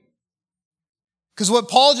me. Because what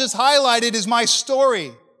Paul just highlighted is my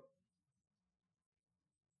story.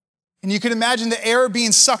 And you can imagine the air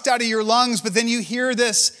being sucked out of your lungs, but then you hear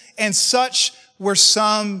this, and such were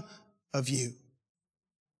some of you.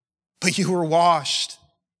 But you were washed,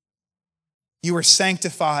 you were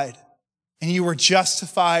sanctified, and you were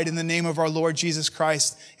justified in the name of our Lord Jesus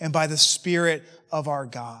Christ and by the Spirit of our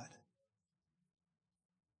God.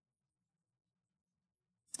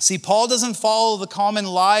 See, Paul doesn't follow the common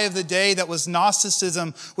lie of the day that was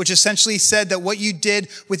Gnosticism, which essentially said that what you did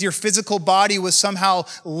with your physical body was somehow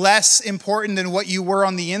less important than what you were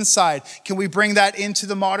on the inside. Can we bring that into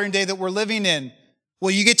the modern day that we're living in? Well,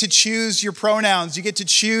 you get to choose your pronouns. You get to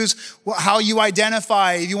choose how you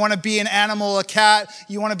identify. If you want to be an animal, a cat,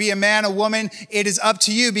 you want to be a man, a woman, it is up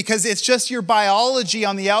to you, because it's just your biology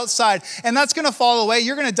on the outside. And that's going to fall away.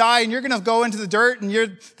 You're going to die and you're going to go into the dirt,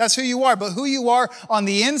 and that's who you are. But who you are on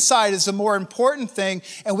the inside is the more important thing.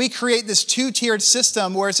 And we create this two-tiered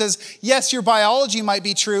system where it says, yes, your biology might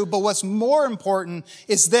be true, but what's more important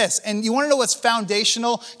is this. And you want to know what's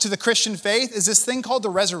foundational to the Christian faith is this thing called the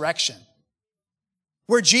resurrection,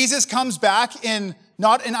 where Jesus comes back in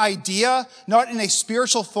not an idea, not in a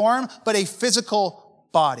spiritual form, but a physical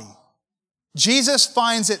body. Jesus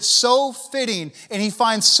finds it so fitting, and he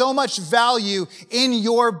finds so much value in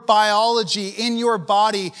your biology, in your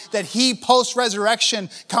body, that he, post-resurrection,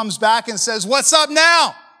 comes back and says, what's up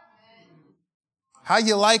now? How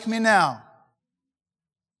you like me now?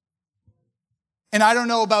 And I don't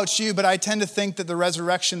know about you, but I tend to think that the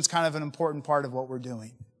resurrection is kind of an important part of what we're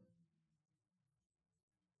doing.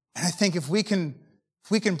 And I think if we can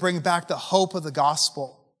bring back the hope of the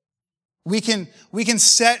gospel, we can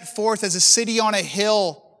set forth as a city on a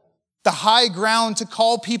hill, the high ground to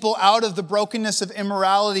call people out of the brokenness of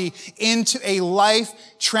immorality into a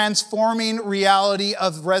life-transforming reality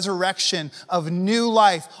of resurrection, of new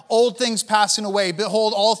life, old things passing away.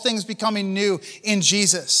 Behold, all things becoming new in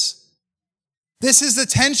Jesus. This is the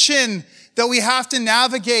tension that we have to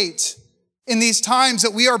navigate in these times,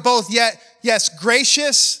 that we are both yes,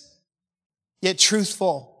 gracious, yet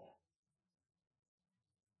truthful.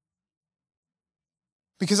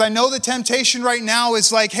 Because I know the temptation right now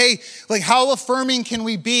is like, hey, like how affirming can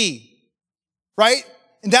we be? Right?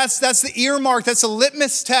 And that's the earmark, that's a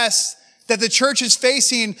litmus test that the church is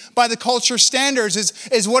facing by the culture standards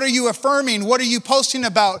is what are you affirming? What are you posting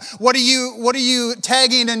about? What are you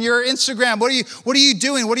tagging in your Instagram? What are you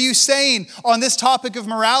doing? What are you saying on this topic of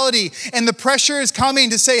morality? And the pressure is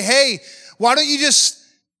coming to say, hey, why don't you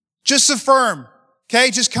just affirm? Okay,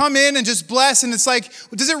 just come in and just bless. And it's like,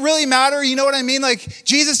 does it really matter? You know what I mean? Like,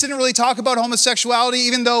 Jesus didn't really talk about homosexuality,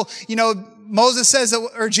 even though, Moses says that,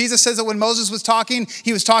 or Jesus says that when Moses was talking,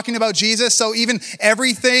 he was talking about Jesus. So even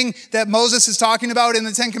everything that Moses is talking about in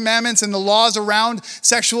the Ten Commandments and the laws around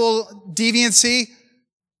sexual deviancy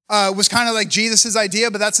was kind of like Jesus'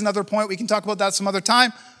 idea, but that's another point. We can talk about that some other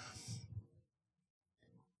time.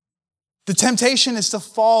 The temptation is to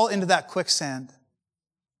fall into that quicksand.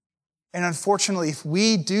 And unfortunately, if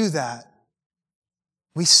we do that,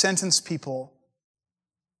 we sentence people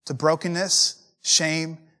to brokenness,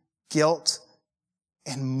 shame, guilt,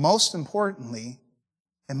 and most importantly,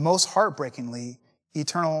 and most heartbreakingly,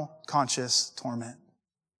 eternal conscious torment.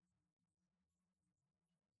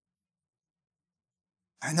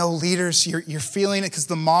 I know leaders, you're feeling it because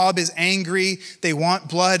the mob is angry. They want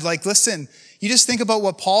blood. Like, listen, you just think about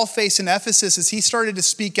what Paul faced in Ephesus as he started to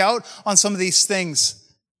speak out on some of these things.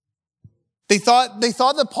 They thought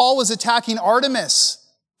that Paul was attacking Artemis,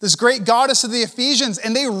 this great goddess of the Ephesians,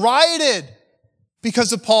 and they rioted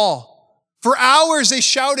because of Paul. For hours they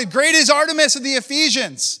shouted, "Great is Artemis of the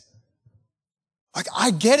Ephesians." Like,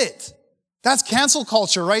 I get it. That's cancel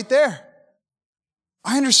culture right there.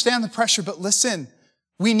 I understand the pressure, but listen,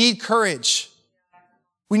 we need courage.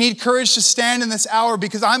 We need courage to stand in this hour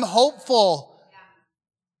because I'm hopeful.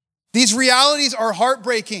 These realities are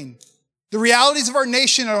heartbreaking. The realities of our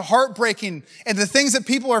nation are heartbreaking, and the things that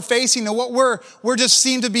people are facing and what we're just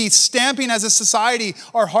seem to be stamping as a society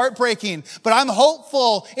are heartbreaking. But I'm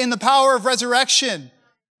hopeful in the power of resurrection.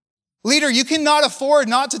 Leader, you cannot afford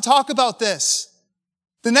not to talk about this.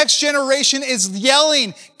 The next generation is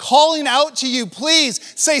yelling, calling out to you, please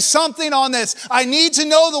say something on this. I need to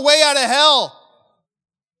know the way out of hell.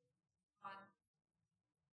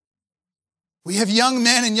 We have young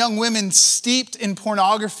men and young women steeped in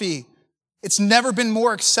pornography. It's never been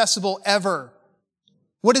more accessible ever.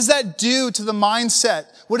 What does that do to the mindset?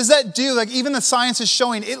 What does that do? Like, even the science is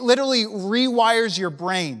showing it literally rewires your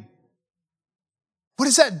brain. What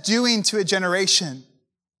is that doing to a generation?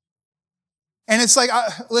 And it's like,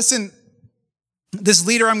 listen, this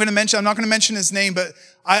leader I'm not going to mention his name, but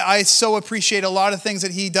I so appreciate a lot of things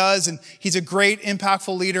that he does. And he's a great,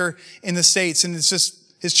 impactful leader in the States. And it's just,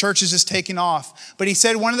 his church is just taking off. But he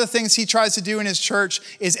said one of the things he tries to do in his church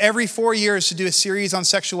is every 4 years to do a series on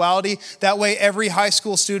sexuality. That way every high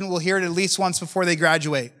school student will hear it at least once before they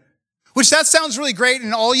graduate. Which that sounds really great.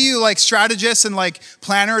 And all you like strategists and like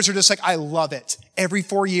planners are just like, I love it. Every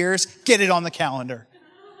 4 years, get it on the calendar.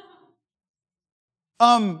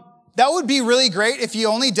 That would be really great if you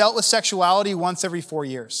only dealt with sexuality once every 4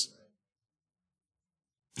 years.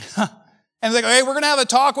 And it's like, hey, we're going to have a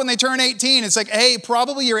talk when they turn 18. It's like, hey,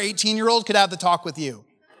 probably your 18-year-old could have the talk with you.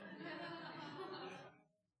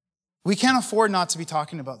 We can't afford not to be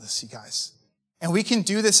talking about this, you guys. And we can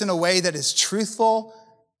do this in a way that is truthful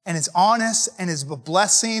and is honest and is a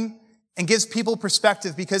blessing and gives people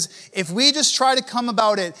perspective. Because if we just try to come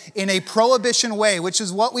about it in a prohibition way, which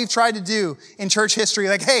is what we've tried to do in church history,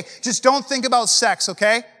 like, hey, just don't think about sex,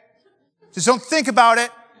 okay? Just don't think about it.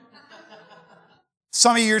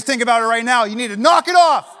 Some of you are thinking about it right now. You need to knock it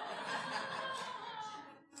off.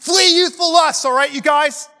 Flee youthful lusts, all right, you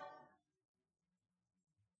guys?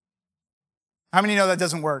 How many know that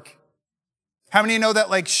doesn't work? How many know that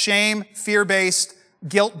like shame, fear-based,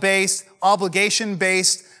 guilt-based,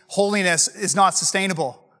 obligation-based holiness is not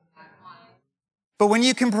sustainable? But when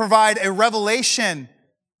you can provide a revelation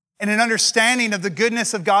and an understanding of the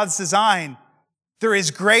goodness of God's design, there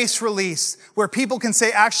is grace released where people can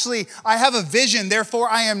say, actually, I have a vision, therefore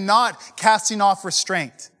I am not casting off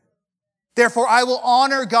restraint. Therefore, I will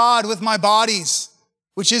honor God with my bodies,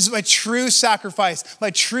 which is my true sacrifice,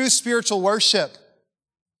 my true spiritual worship.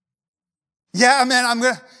 Yeah,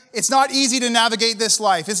 man, it's not easy to navigate this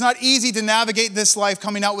life. It's not easy to navigate this life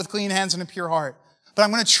coming out with clean hands and a pure heart. But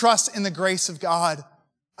I'm going to trust in the grace of God.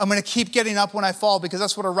 I'm going to keep getting up when I fall because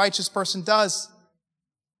that's what a righteous person does.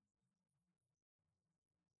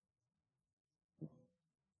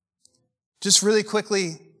 Just really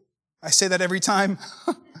quickly, I say that every time.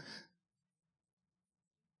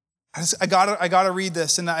 I gotta read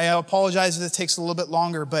this, and I apologize if it takes a little bit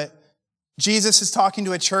longer, but Jesus is talking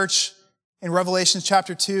to a church in Revelation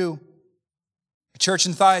chapter 2, a church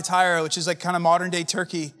in Thyatira, which is like kind of modern day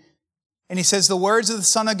Turkey. And he says, the words of the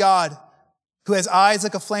Son of God, who has eyes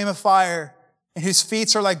like a flame of fire, and whose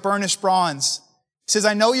feet are like burnished bronze. He says,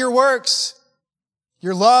 I know your works,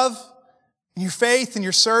 your love, and your faith, and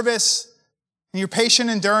your service, and your patient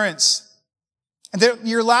endurance. And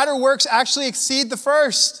your latter works actually exceed the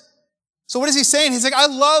first. So what is he saying? He's like, I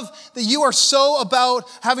love that you are so about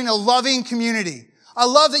having a loving community. I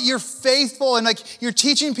love that you're faithful and like you're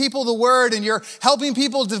teaching people the word and you're helping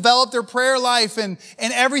people develop their prayer life and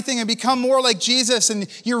everything and become more like Jesus. And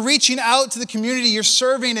you're reaching out to the community, you're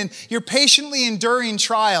serving and you're patiently enduring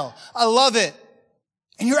trial. I love it.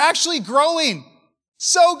 And you're actually growing.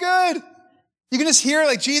 So good. You can just hear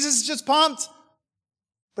like Jesus is just pumped.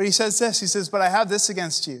 But he says this, he says, but I have this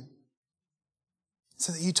against you.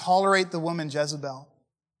 So that you tolerate the woman Jezebel,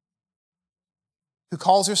 who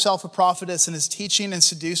calls herself a prophetess and is teaching and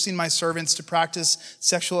seducing my servants to practice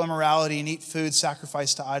sexual immorality and eat food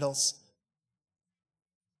sacrificed to idols.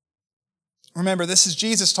 Remember, this is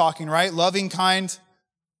Jesus talking, right? Loving, kind,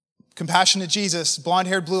 compassionate Jesus.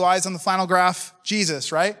 Blonde-haired, blue eyes on the final graph.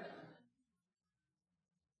 Jesus, right?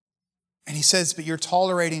 And he says, but you're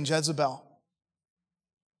tolerating Jezebel.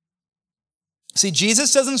 See,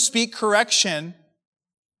 Jesus doesn't speak correction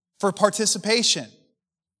for participation.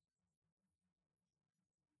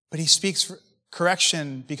 But he speaks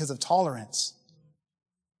correction because of tolerance.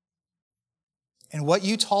 And what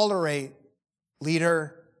you tolerate,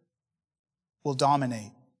 leader, will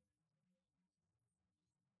dominate.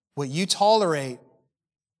 What you tolerate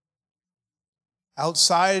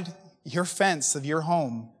outside your fence of your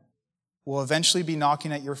home will eventually be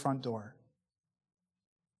knocking at your front door.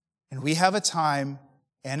 And we have a time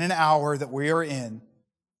and an hour that we are in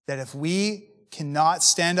that if we cannot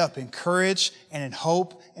stand up in courage and in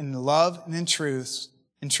hope and in love and in truth,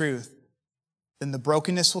 then the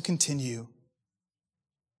brokenness will continue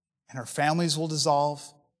and our families will dissolve,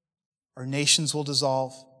 our nations will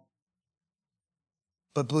dissolve.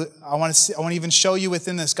 But I want to even show you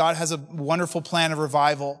within this, God has a wonderful plan of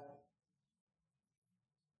revival.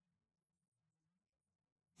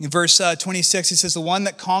 In verse 26, he says, the one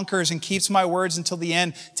that conquers and keeps my words until the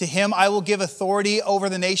end, to him I will give authority over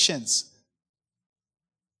the nations.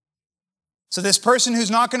 So this person who's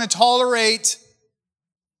not going to tolerate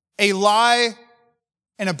a lie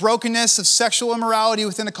and a brokenness of sexual immorality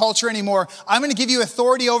within a culture anymore, I'm going to give you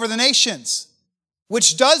authority over the nations.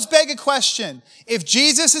 Which does beg a question. If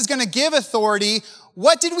Jesus is going to give authority,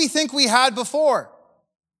 what did we think we had before?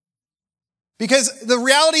 Because the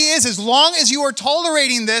reality is, as long as you are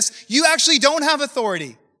tolerating this, you actually don't have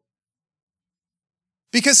authority.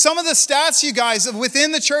 Because some of the stats, you guys, of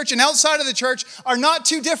within the church and outside of the church are not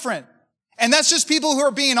too different. And that's just people who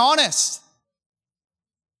are being honest.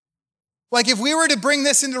 Like if we were to bring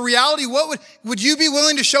this into reality, would you be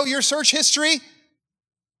willing to show your search history?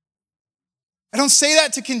 I don't say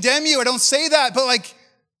that to condemn you. I don't say that, but like,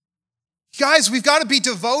 guys, we've got to be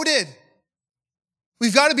devoted.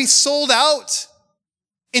 We've got to be sold out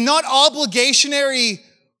in not obligationary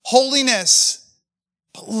holiness,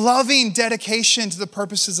 but loving dedication to the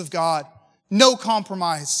purposes of God. No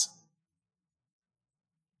compromise.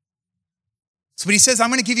 So but he says, I'm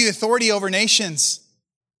going to give you authority over nations.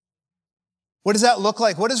 What does that look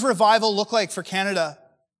like? What does revival look like for Canada?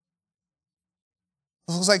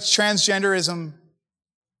 It looks like transgenderism,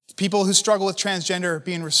 people who struggle with transgender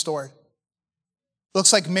being restored. It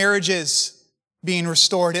looks like marriages being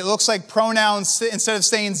restored. It looks like pronouns, instead of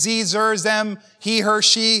saying ze, zer, them, he, her,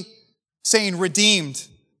 she, saying redeemed,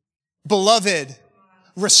 beloved,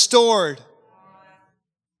 restored.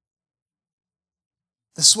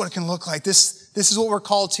 This is what it can look like. This is what we're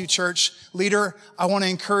called to, church. Leader, I want to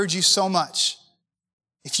encourage you so much.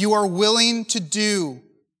 If you are willing to do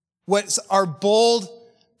what our bold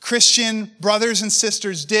Christian brothers and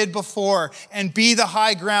sisters did before and be the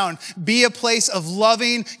high ground, be a place of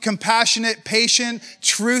loving, compassionate, patient,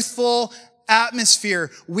 truthful atmosphere,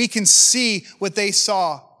 we can see what they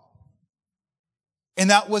saw. And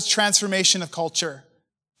that was transformation of culture,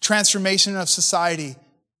 transformation of society,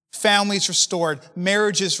 families restored,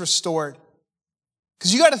 marriages restored,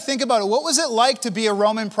 Because you got to think about it. What was it like to be a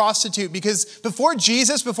Roman prostitute? Because before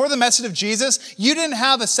the message of Jesus, you didn't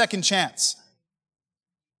have a second chance.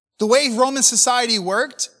 The way Roman society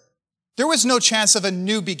worked, there was no chance of a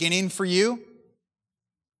new beginning for you.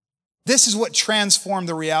 This is what transformed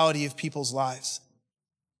the reality of people's lives.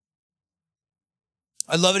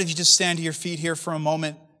 I'd love it if you just stand to your feet here for a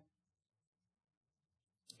moment.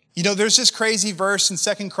 You know, there's this crazy verse in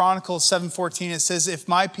 2 Chronicles 7:14. It says, if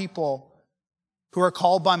my people who are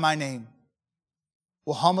called by my name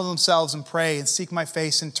will humble themselves and pray and seek my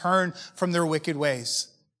face and turn from their wicked ways.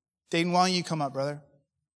 Dayton, why don't you come up, brother?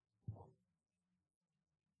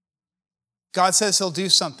 God says he'll do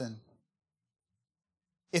something.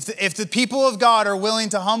 If the people of God are willing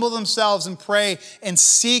to humble themselves and pray and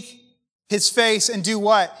seek his face and do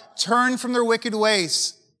what? Turn from their wicked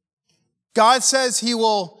ways. God says he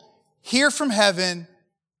will hear from heaven,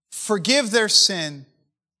 forgive their sin,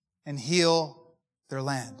 and heal their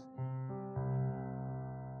land.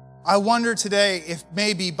 I wonder today if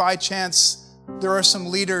maybe by chance there are some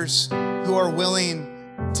leaders who are willing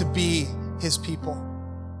to be his people.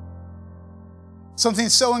 Something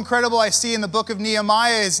so incredible I see in the book of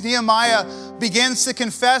Nehemiah is Nehemiah begins to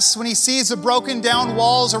confess when he sees the broken down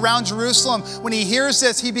walls around Jerusalem. When he hears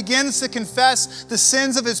this, he begins to confess the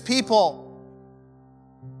sins of his people.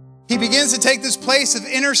 He begins to take this place of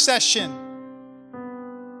intercession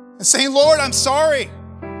and saying, Lord, I'm sorry.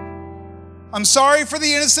 I'm sorry for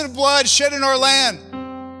the innocent blood shed in our land.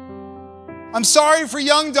 I'm sorry for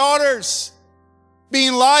young daughters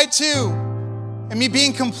being lied to and me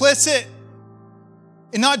being complicit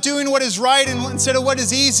in not doing what is right instead of what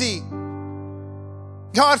is easy.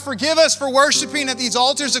 God, forgive us for worshiping at these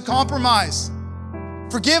altars of compromise.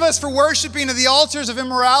 Forgive us for worshiping at the altars of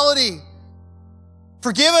immorality.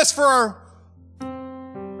 Forgive us for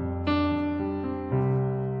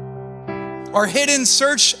our hidden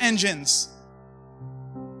search engines.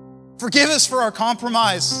 Forgive us for our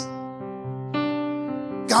compromise.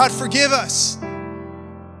 God, forgive us.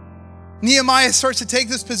 Nehemiah starts to take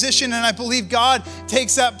this position, and I believe God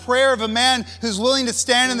takes that prayer of a man who's willing to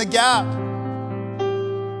stand in the gap.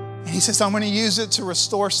 And he says, I'm going to use it to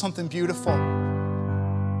restore something beautiful.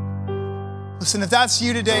 Listen, if that's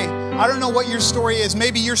you today, I don't know what your story is.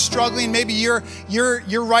 Maybe you're struggling. Maybe you're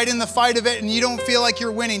right in the fight of it and you don't feel like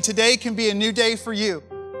you're winning. Today can be a new day for you.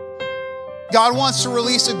 God wants to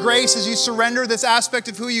release a grace as you surrender this aspect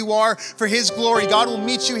of who you are for his glory. God will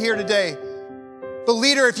meet you here today. But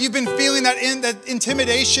leader, if you've been feeling that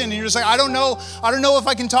intimidation and you're just like, I don't know if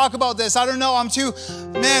I can talk about this. I don't know.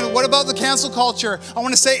 What about the cancel culture? I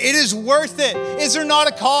want to say it is worth it. Is there not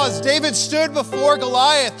a cause? David stood before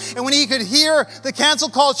Goliath, and when he could hear the cancel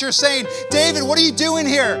culture saying, David, what are you doing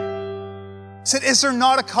here? He said, is there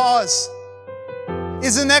not a cause?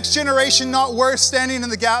 Is the next generation not worth standing in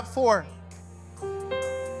the gap for?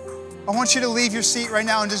 I want you to leave your seat right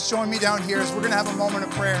now and just join me down here as we're going to have a moment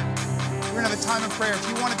of prayer. We're going to have a time of prayer. If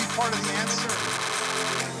you want to be part of the answer.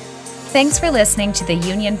 Thanks for listening to the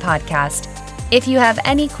Union Podcast. If you have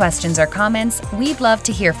any questions or comments, we'd love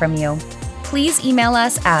to hear from you. Please email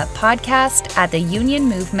us at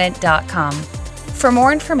podcast@theunionmovement.com. For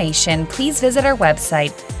more information, please visit our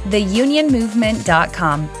website,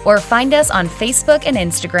 theunionmovement.com, or find us on Facebook and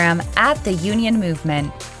Instagram @The Union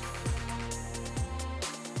Movement.